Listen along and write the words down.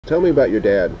Tell me about your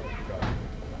dad.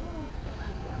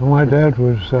 Well, my dad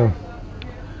was a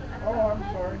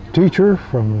teacher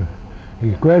he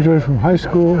graduated from high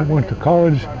school, went to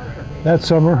college that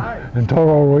summer, and taught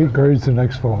all 8 grades the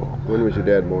next fall. When was your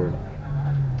dad born?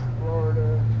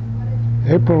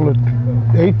 April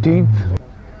 18th.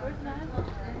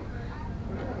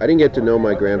 I didn't get to know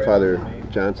my grandfather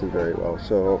Johnson very well,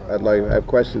 so I have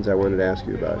questions I wanted to ask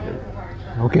you about him.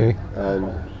 Okay.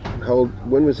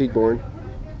 When was he born?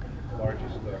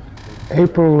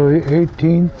 April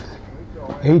 18th,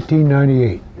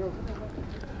 1898.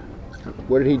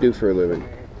 What did he do for a living?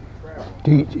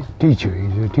 Teacher.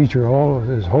 He's a teacher all of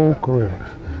his whole career.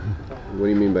 What do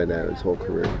you mean by that, his whole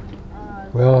career?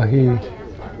 Well, he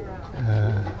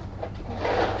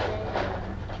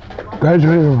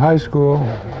graduated from high school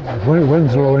at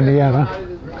Winslow, Indiana,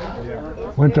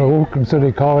 went to Oakland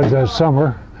City College that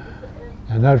summer,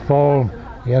 and that fall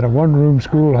he had a one-room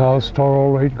schoolhouse, taught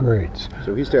all 8 grades.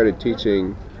 So he started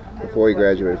teaching before he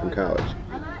graduated from college?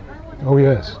 Oh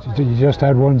yes, he just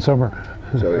had one summer.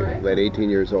 So at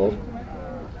 18 years old?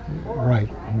 Right.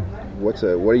 What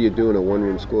do you do in a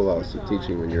one-room schoolhouse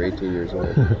teaching when you're 18 years old?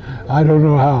 I don't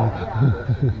know how,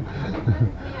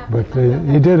 but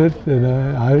he did it, and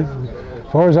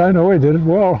as far as I know, he did it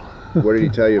well. What did he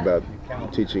tell you about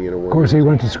teaching in a one-room? Of course, he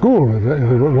went to school in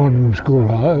a one-room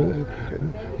schoolhouse.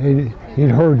 Okay.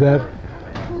 He'd heard that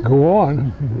go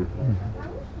on.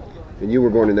 And you were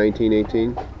born in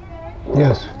 1918?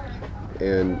 Yes.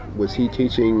 And was he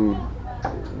teaching?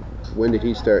 When did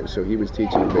he start? So he was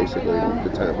teaching basically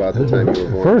about the time you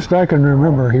were born. First I can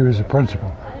remember he was a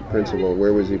principal. Principal.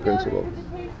 Where was he principal?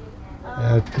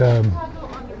 At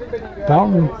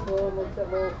Fountain.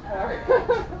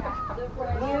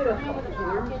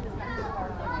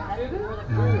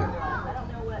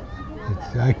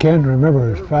 I can't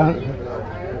remember his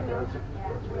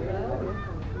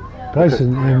place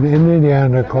in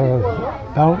Indiana called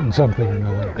Fountain something or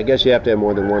another. I guess you have to have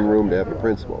more than one room to have a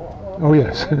principal. Oh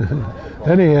yes.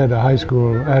 Then he had a high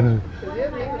school and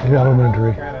an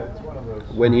elementary.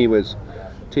 When he was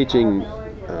teaching,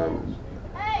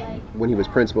 when he was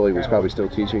principal, he was probably still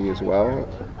teaching as well?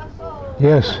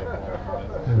 Yes.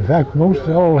 In fact, most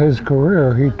all his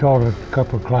career he taught a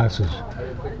couple of classes.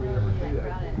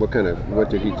 What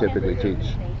did he typically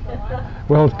teach?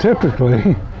 Well,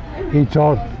 typically he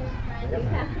taught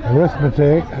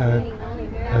arithmetic,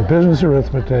 business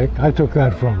arithmetic. I took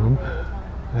that from him,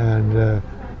 and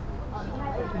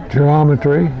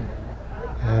geometry,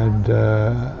 and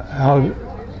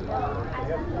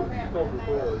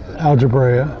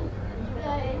algebra,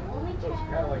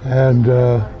 and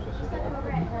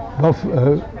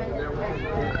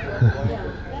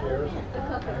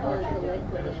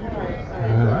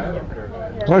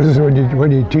what is it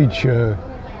when you teach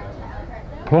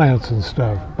plants and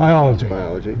stuff? Biology.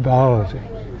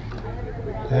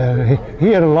 And he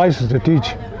had a license to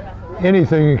teach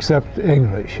anything except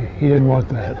English. He didn't want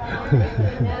that.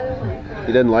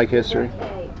 He didn't like history?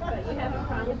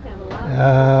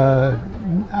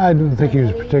 I don't think he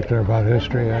was particular about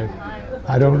history.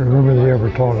 I don't remember that he ever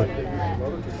taught it.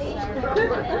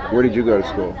 Where did you go to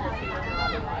school?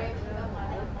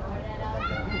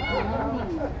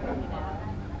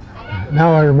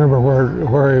 Now I remember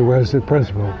where he was the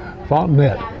principal,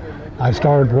 Fountainette. I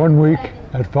started 1 week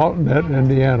at Fountainette,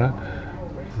 Indiana,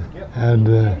 and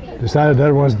decided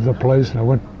that wasn't the place, and I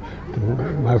went to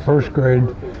my first grade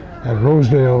at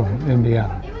Rosedale,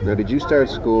 Indiana. Now, did you start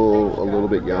school a little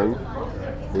bit young?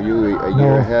 Were you a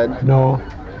year ahead? No.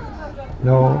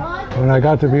 When I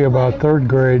got to be about 3rd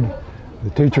grade, the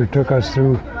teacher took us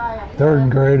through 3rd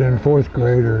grade and 4th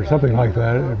grade, or something like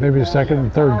that, maybe 2nd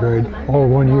and 3rd grade, all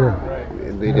 1 year.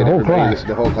 They did the whole class.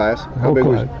 The whole class? How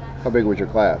big was your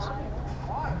class?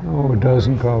 Oh, a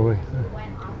dozen probably.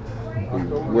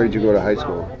 Where did you go to high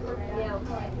school?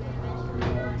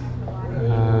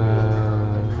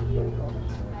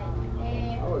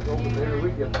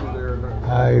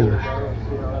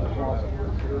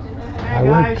 I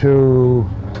went to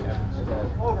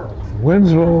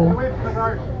Winslow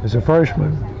as a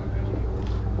freshman,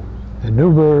 and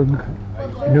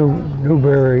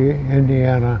Newberry,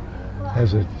 Indiana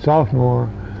as a sophomore,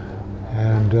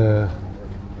 and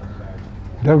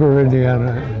Duggar,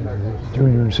 Indiana,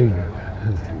 junior and senior.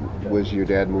 Was your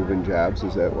dad moving jobs?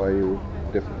 Is that why you were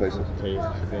different places?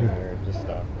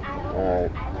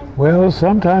 Well,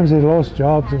 sometimes he lost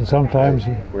jobs, and sometimes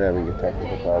he... We're having a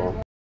technical problem.